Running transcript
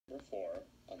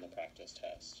practice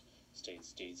test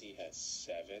states Daisy has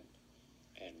 7½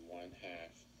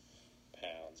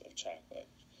 pounds of chocolate.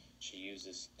 She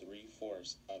uses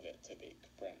 3/4 of it to bake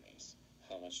brownies.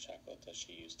 How much chocolate does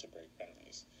she use to bake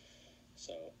brownies?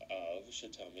 So of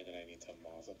should tell me that I need to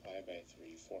multiply by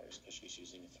 3/4 because she's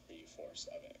using 3/4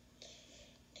 of it.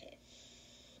 Okay.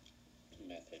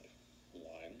 Method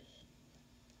 1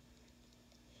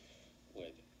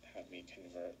 would have me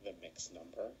convert the mixed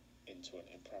number into an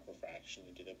improper fraction.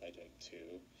 We do that by doing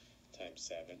 2 times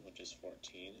 7, which is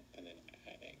 14, and then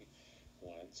adding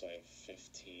 1. So I have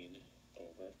 15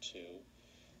 over 2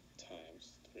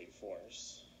 times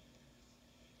 3/4,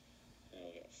 and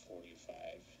we'll get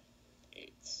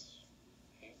 45/8,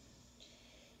 okay?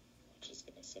 Which is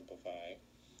going to simplify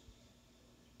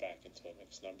back into a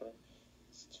mixed number.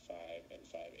 It's 5 and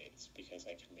 5/8 because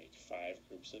I can make 5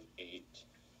 groups of 8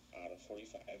 out of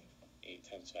 45. 8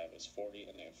 times 5 is 40,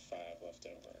 and I have 5 left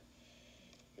over.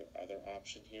 Your other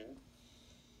option here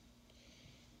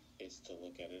is to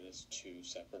look at it as 2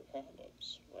 separate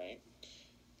problems, right?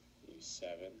 Use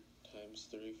 7 times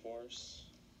 3/4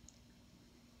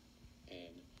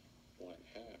 and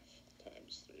 1/2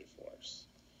 times 3/4.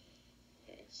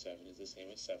 Okay, 7 is the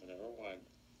same as 7 over 1.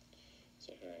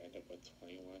 So here I end up with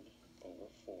 21 over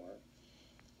 4,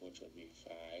 which would be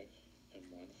 5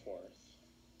 and 1/4.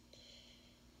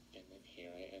 And then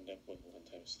here I end up with 1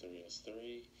 times 3 is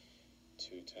 3,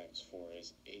 2 times 4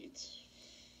 is 8,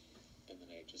 and then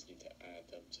I just need to add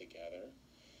them together.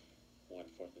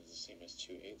 1/4 is the same as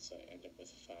 2/8, so I end up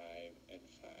with 5 and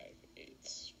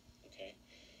 5/8, okay?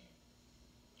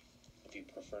 If you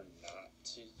prefer not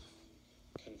to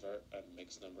convert a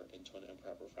mixed number into an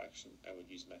improper fraction, I would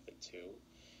use method 2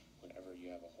 whenever you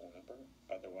have a whole number.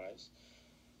 Otherwise,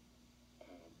 you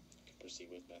can proceed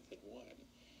with method 1.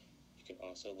 You can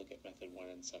also look at method 1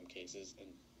 in some cases,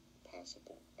 and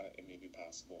it may be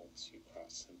possible to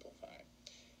cross-simplify.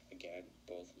 Again,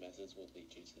 both methods will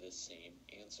lead you to the same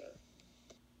answer.